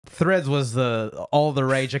Threads was all the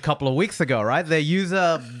rage a couple of weeks ago, right? Their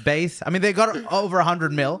user base, I mean, they got over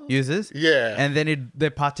 100 mil users. Yeah. And then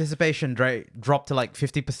their participation dropped to like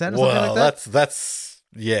 50% or something Well, like that. that's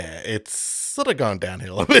it's sort of gone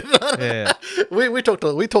downhill a bit. Yeah. we talked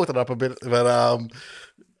it up a bit, but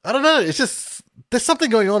I don't know. It's just there's something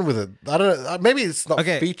going on with it. I don't know. Maybe it's not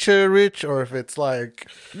feature rich, or if it's like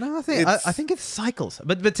no. I think it's cycles.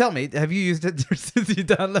 But tell me, have you used it since you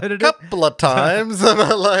downloaded it? A couple of times. And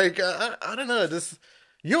I don't know. This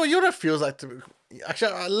you know what it feels like to me?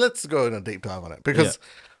 Actually, let's go in a deep dive on it, because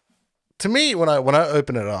to me, when I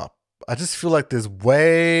open it up, I just feel like there's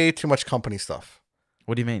way too much company stuff.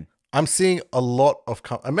 What do you mean? I'm seeing a lot of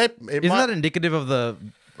Isn't that indicative of the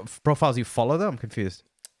profiles you follow, though? I'm confused.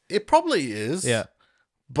 It probably is. Yeah.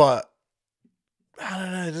 But I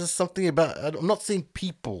don't know. There's something about I'm not seeing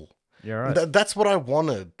people. You're right. That's what I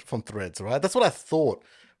wanted from Threads, right? That's what I thought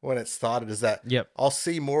when it started, is that I'll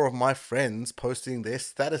see more of my friends posting their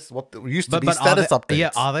status, what used to be status updates. Yeah,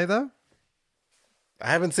 are they, though? I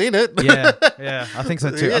haven't seen it. Yeah, I think so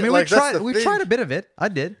too. Yeah, I mean, like, we tried a bit of it. I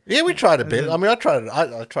did. Yeah, we tried a bit. I mean, I tried it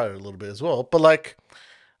a little bit as well. But like,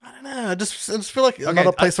 I don't know. I just feel like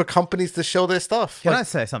another place for companies to show their stuff. Can I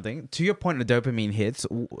say something? To your point, the dopamine hits.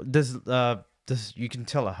 Does you can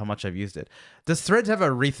tell how much I've used it. Does Threads have a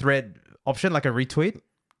rethread option, like a retweet?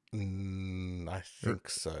 I think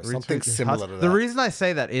so. Something similar to that. The reason I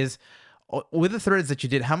say that is, with the threads that you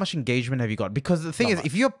did, how much engagement have you got? Because the thing is,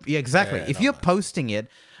 if you're you're posting it,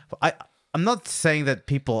 I'm not saying that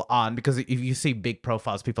people aren't, because if you see big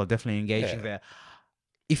profiles, people are definitely engaging there.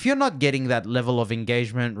 If you're not getting that level of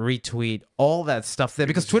engagement, retweet, all that stuff there,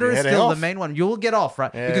 because Twitter is still the main one, you'll get off,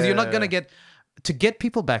 right? Because you're not going to get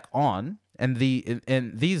people back on, and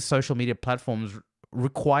these social media platforms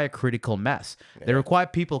require critical mass. They require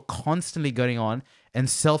people constantly going on and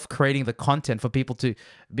self-creating the content for people to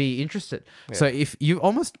be interested. So if you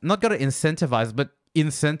almost not got to incentivize, but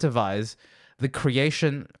incentivize the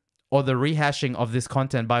creation or the rehashing of this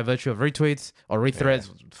content by virtue of retweets or rethreads,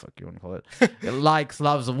 what the fuck you want to call it, likes,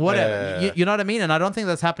 loves, whatever. You know what I mean? And I don't think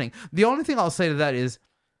that's happening. The only thing I'll say to that is,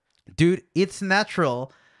 dude, it's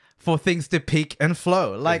natural for things to peak and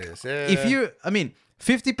flow. Like, if you, I mean,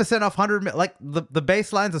 50% off 100, like the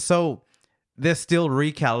baselines are so, they're still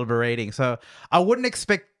recalibrating. So I wouldn't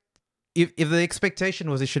expect, if the expectation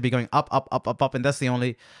was it should be going up, and that's the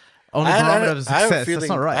only parameter of success. That's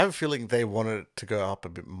not right. I have a feeling they wanted it to go up a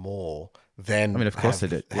bit more than. I mean, of course they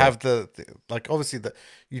did. Have the like, obviously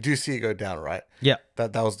you do see it go down, right? Yeah.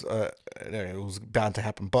 That was it was bound to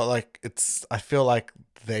happen, but like I feel like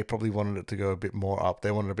they probably wanted it to go a bit more up.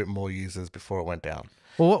 They wanted a bit more users before it went down.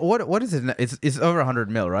 Well, what is it? It's over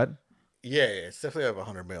 100 mil, right? Yeah, it's definitely over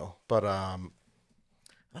 100 mil. But I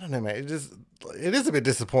don't know, mate. It is a bit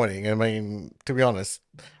disappointing. I mean, to be honest,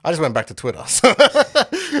 I just went back to Twitter. So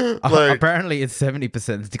apparently, it's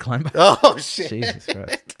 70% decline. Oh shit! Jesus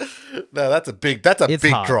Christ! No, that's a big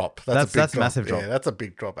drop. That's a massive drop. Yeah, that's a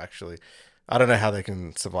big drop. Actually, I don't know how they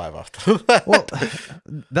can survive after that. Well,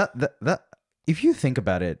 that if you think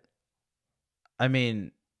about it, I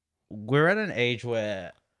mean, we're at an age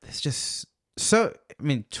where there's just so. I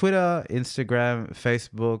mean, Twitter, Instagram,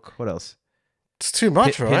 Facebook. What else? It's too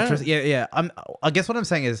much, right? Pinterest. Yeah. I guess what I'm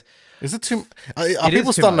saying is it too? Are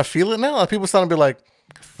people starting to feel it now? Are people starting to be like,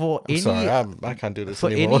 I can't do this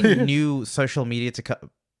anymore. For any new social media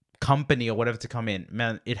company or whatever to come in,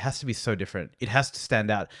 man, it has to be so different. It has to stand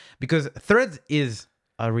out, because Threads is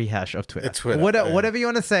a rehash of Twitter. It's Twitter. Whatever you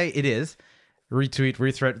want to say, it is. Retweet,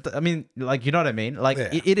 rethread. I mean, like, you know what I mean? Like,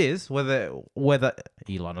 it is, whether Elon,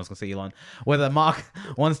 I was gonna say Elon, whether Mark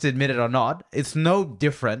wants to admit it or not, it's no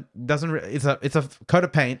different. It's a coat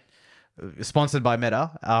of paint sponsored by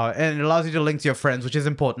Meta, and it allows you to link to your friends, which is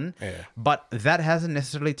important. But that hasn't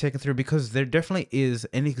necessarily taken through, because there definitely is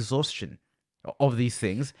an exhaustion of these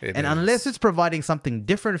things. Unless it's providing something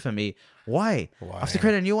different for me, why? I have to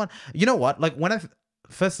create a new one. You know what? Like, when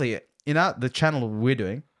firstly, in the channel we're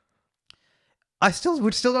doing,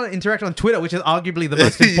 would still not interact on Twitter, which is arguably the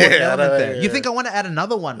most important element there. You think I want to add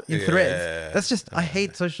another one in Threads? That's just, I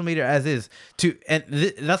hate social media as is.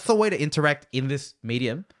 That's the way to interact in this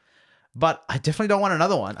medium. But I definitely don't want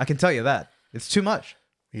another one. I can tell you that. It's too much.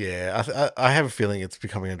 Yeah, I have a feeling it's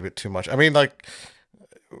becoming a bit too much. I mean, like,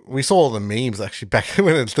 we saw all the memes actually back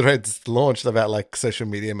when Threads launched about like social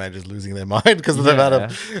media managers losing their mind because of the amount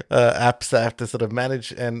of apps they have to sort of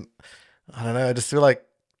manage. And I don't know, I just feel like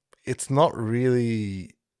it's not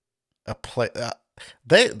really a place.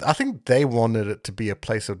 I think they wanted it to be a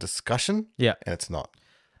place of discussion. Yeah, and it's not.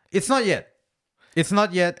 It's not yet. It's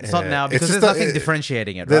not yet. It's not now, because there's nothing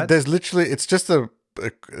differentiating it. Right? There's literally. It's just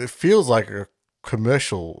it feels like a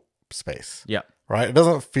commercial space. Yeah. Right. It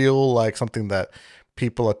doesn't feel like something that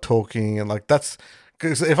people are talking and like that's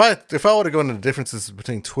because if I were to go into the differences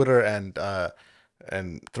between Twitter and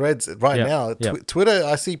Threads right now, Twitter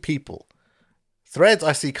I see people, Threads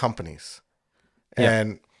I see companies,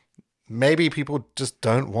 and maybe people just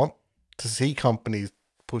don't want to see companies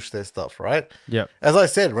push their stuff, right? Yeah. As I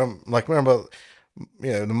said, remember,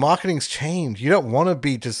 the marketing's changed. You don't want to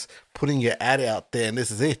be just putting your ad out there and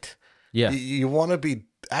this is it. Yeah. You want to be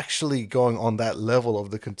actually going on that level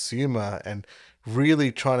of the consumer and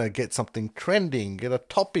really trying to get something trending, get a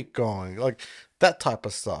topic going, like that type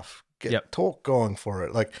of stuff. Get talk going for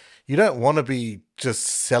it. Like you don't want to be just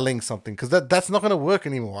selling something because that's not going to work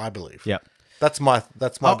anymore. I believe. Yeah. That's my.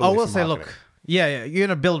 I will say, look, you're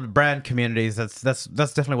gonna build brand communities. That's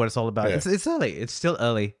definitely what it's all about. Yeah. It's early. It's still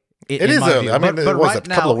early. It is early. View. I mean, but was right it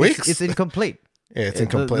a couple of weeks? It's incomplete. Yeah, it's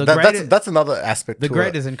incomplete. The That's another aspect. The to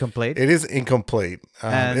grade it. is incomplete. It is incomplete.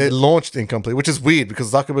 And it launched incomplete, which is weird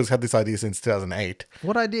because Zuckerberg's had this idea since 2008.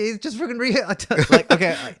 What idea? He's just freaking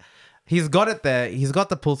okay. He's got it there. He's got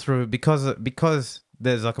the pull through because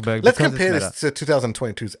there's Zuckerberg. Let's compare this to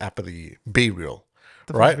 2022's App of the Year, Be Real.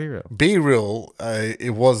 Right? Be Real.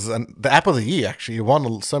 It was the App of the Year, actually. It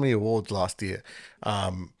won so many awards last year.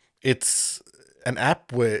 It's an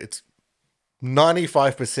app where it's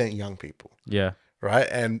 95% young people. Yeah. Right?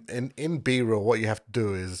 And in Be Real, what you have to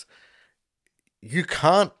do is you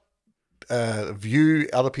can't view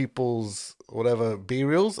other people's whatever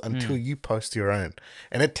B-reels until you post your own,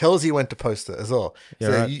 and it tells you when to post it as well. Yeah,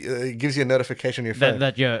 so right. it gives you a notification on your phone.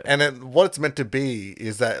 And then what it's meant to be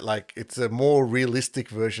is that like it's a more realistic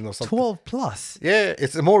version of something. 12 plus. Yeah,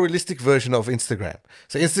 it's a more realistic version of Instagram.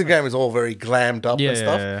 So Instagram is all very glammed up and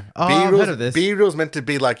stuff. Yeah. Oh, I've heard of this. B-reels meant to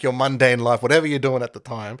be like your mundane life, whatever you're doing at the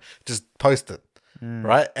time, just post it,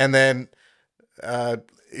 right? And then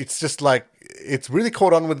it's just like it's really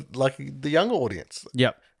caught on with like the younger audience.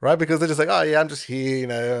 Yep. Right, because they're just like, oh yeah, I'm just here,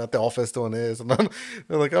 at the office doing this, and then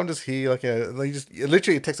they're like, I'm just here, like, it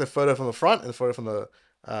literally takes a photo from the front and a photo from the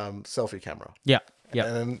selfie camera. Yeah,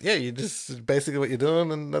 and you just basically what you're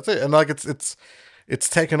doing, and that's it. And like it's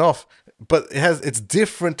taken off, but it's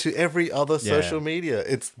different to every other social media.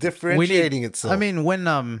 It's differentiating itself. I mean, when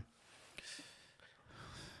what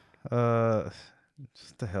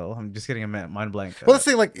the hell? I'm just getting a mind blank. Well, let's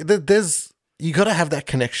say like there's you got to have that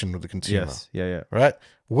connection with the consumer. Yes, yeah. Right.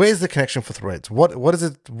 Where's the connection for Threads? What is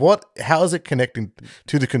it? How is it connecting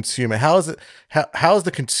to the consumer? How is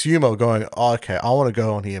the consumer going? Oh, okay, I want to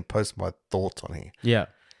go on here and post my thoughts on here. Yeah,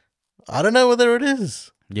 I don't know whether it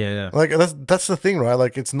is. Yeah. Like that's the thing, right?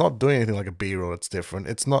 Like it's not doing anything like a B-roll. It's different.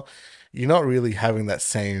 It's not. You're not really having that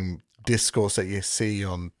same discourse that you see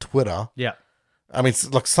on Twitter. Yeah. I mean,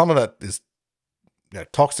 like some of that is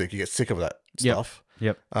toxic. You get sick of that stuff.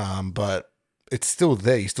 Yep. But it's still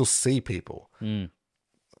there. You still see people. Mm.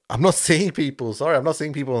 I'm not seeing people. Sorry, I'm not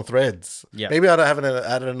seeing people on Threads. Yeah. Maybe I haven't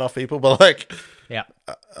added enough people, but like,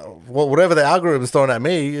 well, whatever the algorithm is throwing at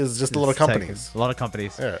me is just a lot of companies. A lot of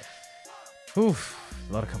companies. Yeah. Oof.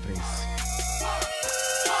 A lot of companies.